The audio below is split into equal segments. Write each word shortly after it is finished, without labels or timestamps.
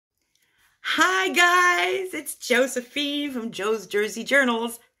Hi guys, it's Josephine from Joe's Jersey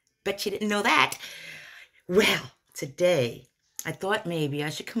Journals. Bet you didn't know that. Well, today I thought maybe I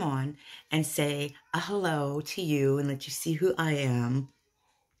should come on and say a hello to you and let you see who I am.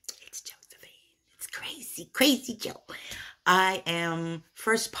 It's Josephine. It's crazy, crazy Joe. I am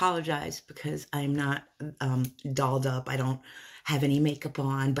first apologize because I'm not dolled up. I don't have any makeup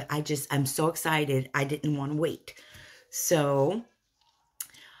on, but I'm so excited. I didn't want to wait. So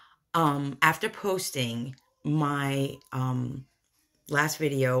after posting my last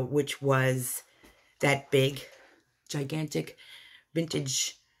video, which was that big, gigantic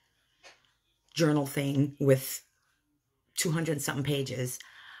vintage journal thing with 200 something pages,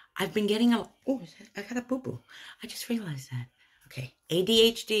 I've been getting oh, I got a boo-boo. I just realized that. Okay,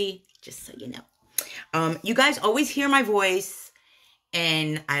 ADHD, just so you know. You guys always hear my voice,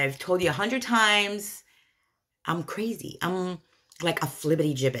 and I've told you 100 times, I'm crazy. I'm like a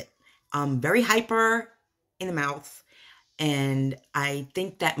flibbity gibbet. I'm very hyper in the mouth, and I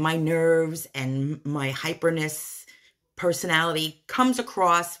think that my nerves and my hyperness personality comes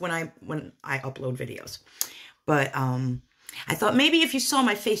across when I upload videos. But I thought maybe if you saw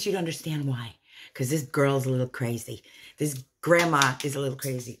my face, you'd understand why. Because this girl's a little crazy. This grandma is a little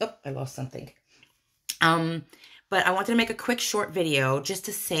crazy. Oh, I lost something. But I wanted to make a quick short video just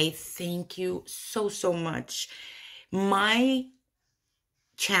to say thank you so, so much. My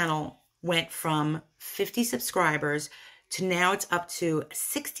channel went from 50 subscribers to now it's up to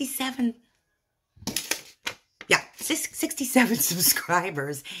 67. Yeah, 67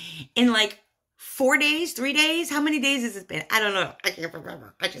 subscribers in like 4 days, 3 days. How many days has it been? I don't know. I can't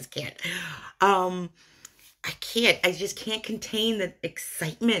remember. I just can't. I just can't contain the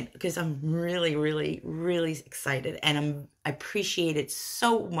excitement because I'm really, really, really excited, and I appreciate it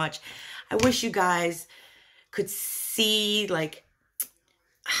so much. I wish you guys could see, like,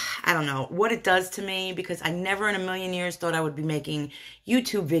 I don't know what it does to me, because I never in a million years thought I would be making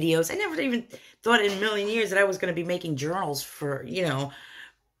YouTube videos. I never even thought in a million years that I was going to be making journals for, you know,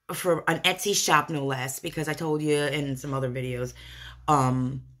 for an Etsy shop, no less, because I told you in some other videos,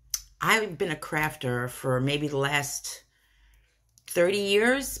 I've been a crafter for maybe the last 30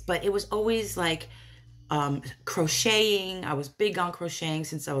 years, but it was always like crocheting. I was big on crocheting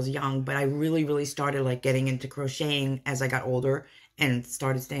since I was young, but I really, really started like getting into crocheting as I got older and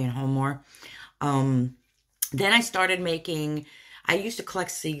started staying home more. Then I started making, I used to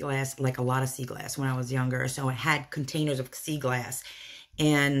collect sea glass, like a lot of sea glass when I was younger. So I had containers of sea glass,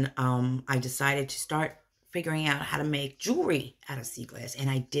 and I decided to start figuring out how to make jewelry out of sea glass.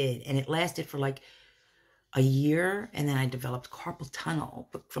 And I did, and it lasted for like a year. And then I developed carpal tunnel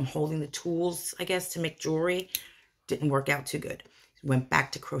from holding the tools, I guess, to make jewelry. Didn't work out too good. Went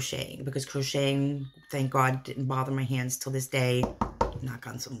back to crocheting, because crocheting, thank God, didn't bother my hands till this day. Knock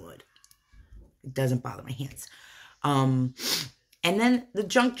on some wood. It doesn't bother my hands. And then the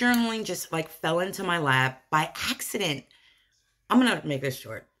junk journaling just like fell into my lap by accident. I'm going to make this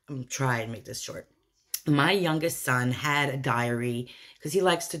short. I'm going to try and make this short. My youngest son had a diary because he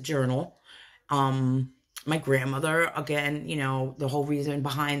likes to journal. My grandmother, again, you know, the whole reason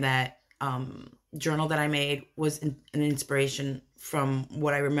behind that journal that I made was an inspiration from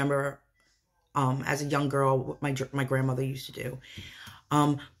what I remember as a young girl, what my grandmother used to do.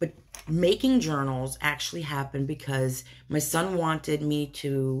 But making journals actually happened because my son wanted me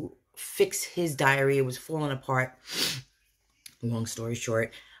to fix his diary. It was falling apart. Long story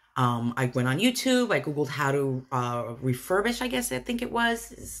short, I went on YouTube. I Googled how to refurbish, I guess I think it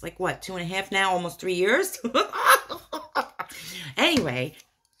was. It's like, what, 2.5 now, almost 3 years? Anyway,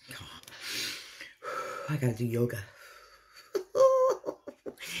 I gotta do yoga.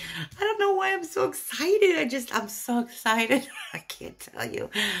 I don't know why I'm so excited. I'm so excited. I can't tell you.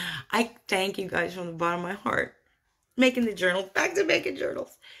 I thank you guys from the bottom of my heart. Making the journal, back to making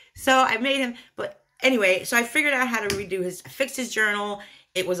journals. So I made him, but anyway, so I figured out how to fix his journal.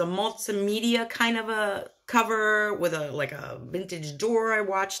 It was a multimedia kind of a cover with like a vintage door. I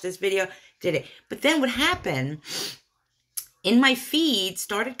watched this video, did it. But then what happened, in my feed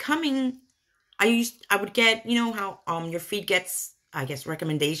started coming, I would get, you know how your feed gets, I guess,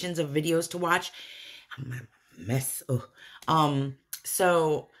 recommendations of videos to watch. I'm a mess. Oh.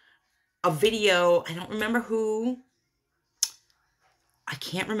 So a video, I don't remember who. I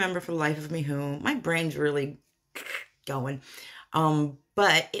can't remember for the life of me who. My brain's really going.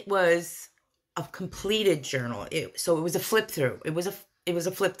 But it was a completed journal. So it was a flip through. It was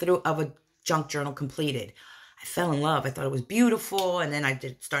a flip through of a junk journal completed. I fell in love. I thought it was beautiful. And then I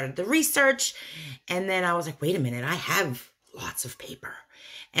started the research. And then I was like, wait a minute, I have lots of paper.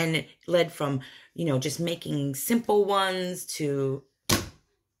 And it led from, you know, just making simple ones to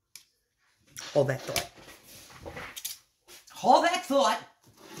Hold that thought. Hold that thought.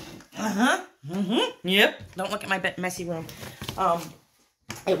 Yep. Don't look at my messy room.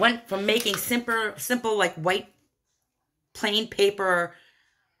 It went from making simple like white plain paper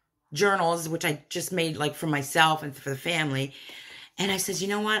journals, which I just made like for myself and for the family. And I says, you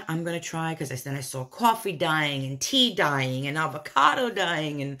know what? I'm going to try, because I saw coffee dyeing and tea dyeing and avocado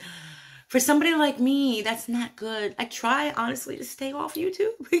dyeing. And for somebody like me, that's not good. I try, honestly, to stay off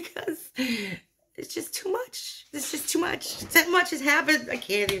YouTube because it's just too much. It's just too much. That much has happened. I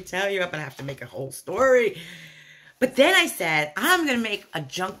can't even tell you. I'm going to have to make a whole story. But then I said, I'm going to make a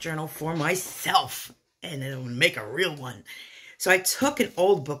junk journal for myself. And then I'm going to make a real one. So I took an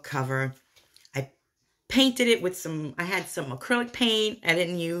old book cover. I painted it with I had some acrylic paint I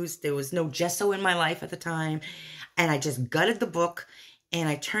didn't use. There was no gesso in my life at the time. And I just gutted the book and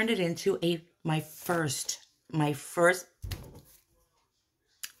I turned it into my first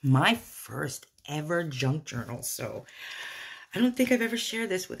ever junk journal. So I don't think I've ever shared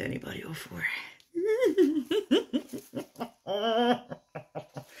this with anybody before.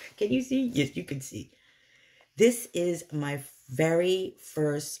 Can you see? Yes, you can see. This is my very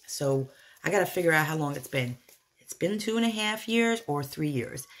first, so I got to figure out how long it's been. It's been 2.5 years or 3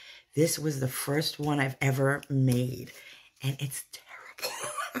 years. This was the first one I've ever made. And it's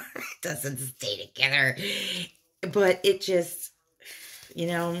terrible. It doesn't stay together. But it just, you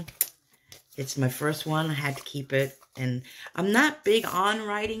know, it's my first one. I had to keep it. And I'm not big on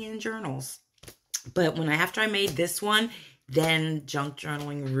writing in journals. But after I made this one, then junk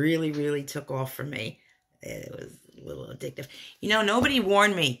journaling really, really took off for me. It was a little addictive. You know, nobody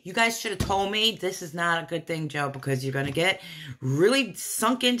warned me. You guys should have told me this is not a good thing, Joe, because you're going to get really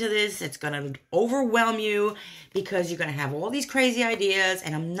sunk into this. It's going to overwhelm you because you're going to have all these crazy ideas.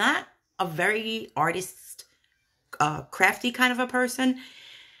 And I'm not a very artist, crafty kind of a person.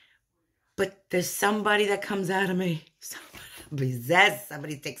 But there's somebody that comes out of me.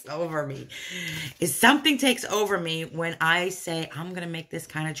 Somebody takes over me. Something takes over me when I say, I'm going to make this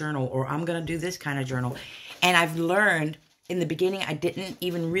kind of journal, or I'm going to do this kind of journal. And I've learned, in the beginning, I didn't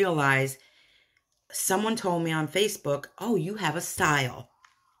even realize, someone told me on Facebook, oh, you have a style.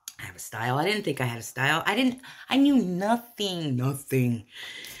 I have a style. I didn't think I had a style. I knew nothing.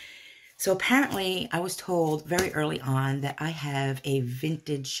 So apparently I was told very early on that I have a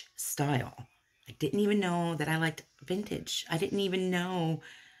vintage style. I didn't even know that I liked vintage. I didn't even know.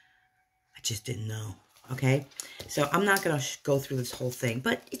 I just didn't know. Okay. So I'm not going to go through this whole thing,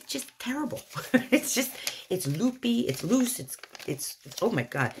 but it's just terrible. It's loopy. It's loose. It's, oh my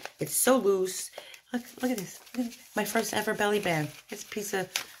God. It's so loose. Look at this. Look at this. My first ever belly band. It's a piece of,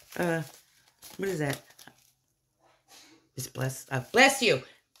 what is that? It's bless you.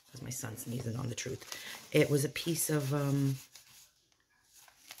 That's my son sneezing on the truth. It was a piece of,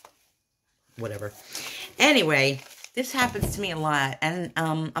 whatever. Anyway, this happens to me a lot. And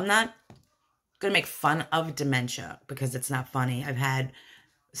I'm not going to make fun of dementia because it's not funny. I've had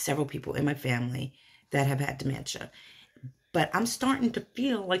several people in my family that have had dementia. But I'm starting to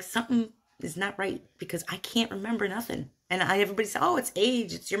feel like something is not right because I can't remember nothing. And everybody says, oh, it's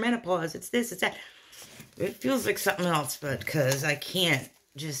age. It's your menopause. It's this. It's that. It feels like something else, but because I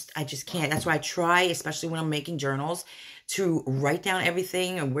just can't. That's why I try, especially when I'm making journals, to write down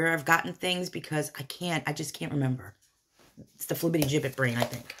everything and where I've gotten things because I just can't remember. It's the flippity gibbet brain, I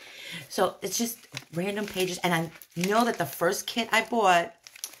think. So it's just random pages. And I know that the first kit I bought,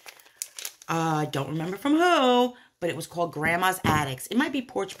 I don't remember from who, but it was called Grandma's Attics. It might be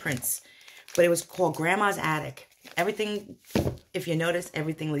Porch Prints, but it was called Grandma's Attic. Everything, if you notice,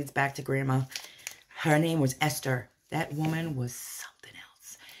 everything leads back to Grandma. Her name was Esther. That woman was something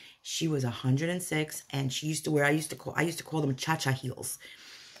else. She was 106, and she used to wear, I used to call them cha-cha heels.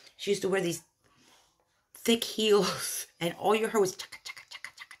 She used to wear these thick heels, and all you heard was chaka, chaka, chaka,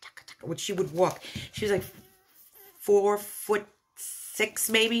 chaka, chaka, chaka, when she would walk. She was like 4'6"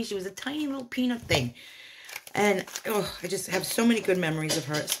 maybe. She was a tiny little peanut thing. And, oh, I just have so many good memories of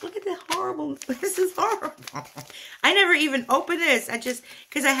her. Look at the horrible, this is horrible. I never even opened this.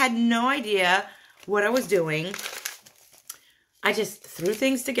 Because I had no idea what I was doing. I just threw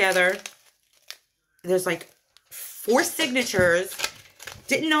things together. There's like 4 signatures.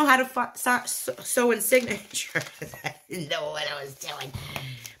 Didn't know how to sew in signatures. I didn't know what I was doing.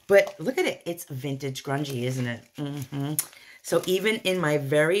 But look at it. It's vintage grungy, isn't it? Mm-hmm. So even in my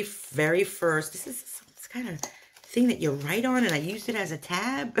very, very first, this is this kind of thing that you write on, and I used it as a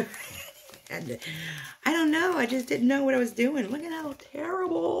tab. And I don't know. I just didn't know what I was doing. Look at how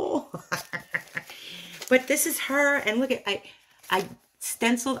terrible. But this is her. And look at, I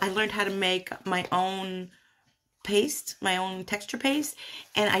stenciled. I learned how to make my own paste, my own texture paste.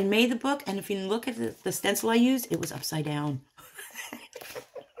 And I made the book. And if you look at the stencil I used, it was upside down.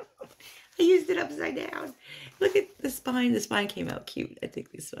 I used it upside down. Look at the spine. The spine came out cute. I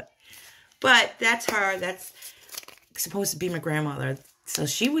think this one. But that's her. That's supposed to be my grandmother. So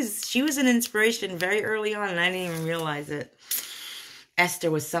she was an inspiration very early on, and I didn't even realize it.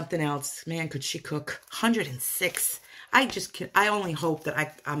 Esther was something else. Man, could she cook. 106. I only hope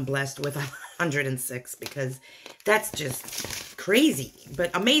that I'm blessed with 106, because that's just crazy, but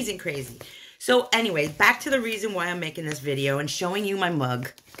amazing crazy. So anyway, back to the reason why I'm making this video and showing you my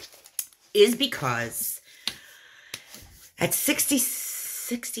mug is because at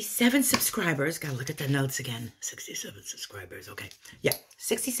 67 subscribers, gotta look at the notes again. 67 subscribers, okay. Yeah,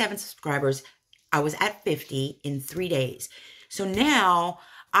 67 subscribers. I was at 50 in 3 days. So now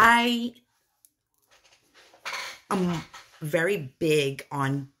I'm very big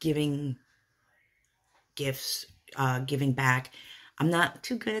on giving gifts, giving back. I'm not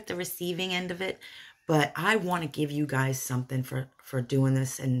too good at the receiving end of it, but I want to give you guys something for doing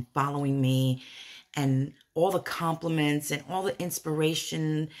this and following me, and all the compliments and all the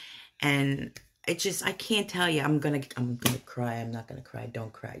inspiration. And I can't tell you. I'm gonna cry. I'm not gonna cry.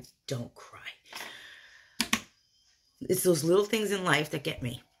 Don't cry. Don't cry. It's those little things in life that get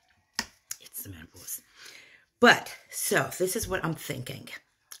me. It's the menopause. But, so, this is what I'm thinking.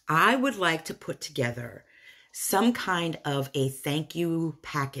 I would like to put together some kind of a thank you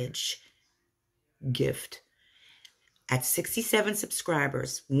package gift at 67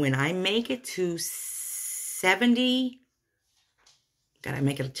 subscribers. When I make it to 70, gotta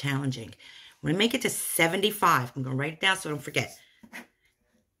make it challenging. When I make it to 75, I'm gonna write it down so I don't forget.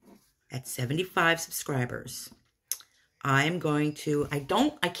 At 75 subscribers, I'm going to, I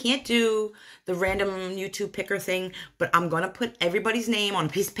can't do the random YouTube picker thing, but I'm going to put everybody's name on a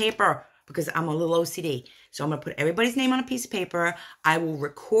piece of paper because I'm a little OCD. So I'm going to put everybody's name on a piece of paper. I will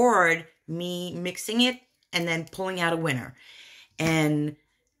record me mixing it and then pulling out a winner. And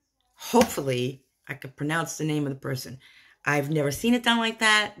hopefully I could pronounce the name of the person. I've never seen it done like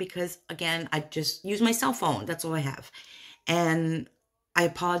that because, again, I just use my cell phone. That's all I have. And I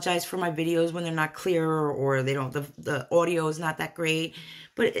apologize for my videos when they're not clear or they don't, the audio is not that great,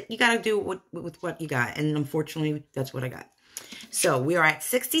 but you got to do with what you got. And unfortunately, that's what I got. So we are at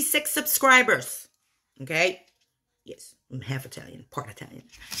 66 subscribers. Okay. Yes. I'm half Italian, part Italian,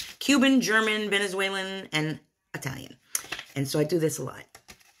 Cuban, German, Venezuelan, and Italian. And so I do this a lot.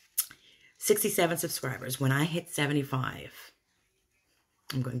 67 subscribers. When I hit 75,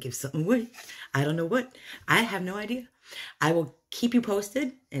 I'm going to give something away. I don't know what. I have no idea. I will keep you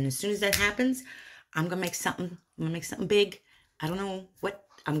posted, and as soon as that happens, I'm gonna make something. I'm gonna make something big. I don't know what.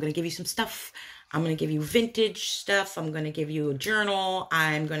 I'm gonna give you some stuff. I'm gonna give you vintage stuff. I'm gonna give you a journal.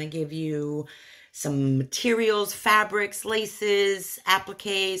 I'm gonna give you some materials, fabrics, laces,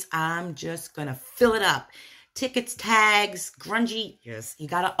 appliques. I'm just gonna fill it up. Tickets, tags, grungy. Yes, you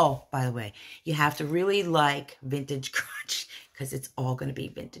gotta. Oh, by the way, you have to really like vintage grunge because it's all gonna be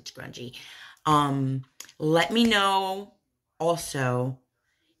vintage grungy. Let me know also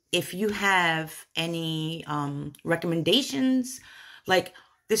if you have any recommendations. Like,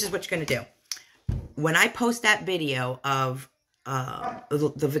 this is what you're going to do. When I post that video of the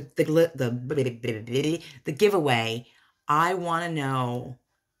giveaway, I want to know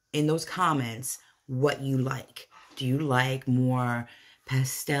in those comments what you like. Do you like more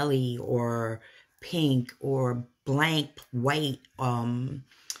pastel-y or pink or blank white?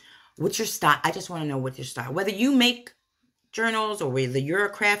 What's your style? I just want to know what your style. Whether you make journals or whether you're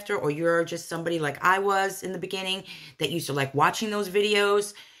a crafter or you're just somebody like I was in the beginning that used to like watching those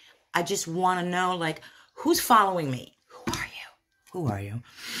videos. I just want to know, like, who's following me? Who are you? Who are you?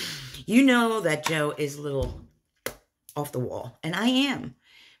 You know that Joe is a little off the wall, and I am.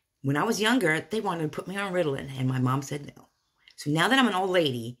 When I was younger, they wanted to put me on Ritalin, and my mom said no. So now that I'm an old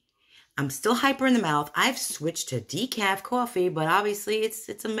lady, I'm still hyper in the mouth. I've switched to decaf coffee, but obviously it's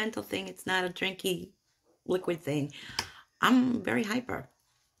a mental thing. It's not a drinky liquid thing. I'm very hyper,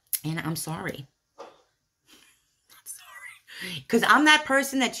 and I'm sorry. I'm sorry. Because I'm that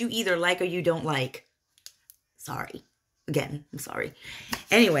person that you either like or you don't like. Sorry. Again, I'm sorry.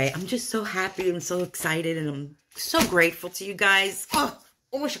 Anyway, I'm just so happy and so excited, and I'm so grateful to you guys. Oh,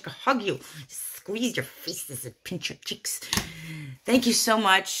 I wish I could hug you. Just squeeze your faces and pinch your cheeks. Thank you so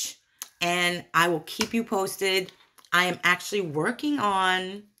much. And I will keep you posted. I am actually working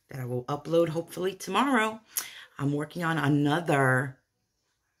on, that I will upload hopefully tomorrow. I'm working on another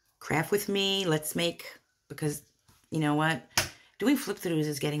craft with me. Let's make, because you know what? Doing flip throughs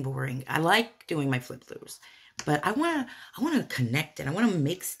is getting boring. I like doing my flip throughs, But I wanna connect, and I wanna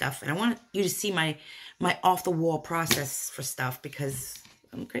make stuff, and I want you to see my off the wall process for stuff, because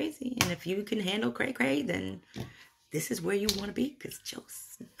I'm crazy. And if you can handle cray, then this is where you want to be, because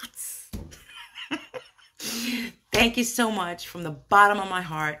Joe's nuts. Thank you so much from the bottom of my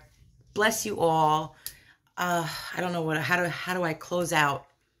heart. Bless you all. I don't know how do I close out?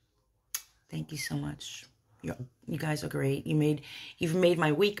 Thank you so much. You guys are great. You've made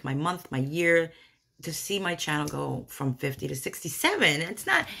my week, my month, my year. To see my channel go from 50 to 67, it's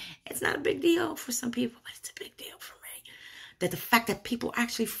not a big deal for some people, but it's a big deal for me. That the fact that people are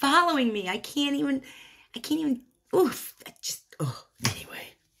actually following me, I can't even, oof,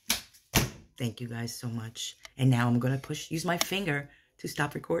 anyway. Thank you guys so much. And now I'm going to use my finger to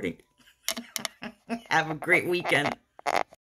stop recording. Have a great weekend.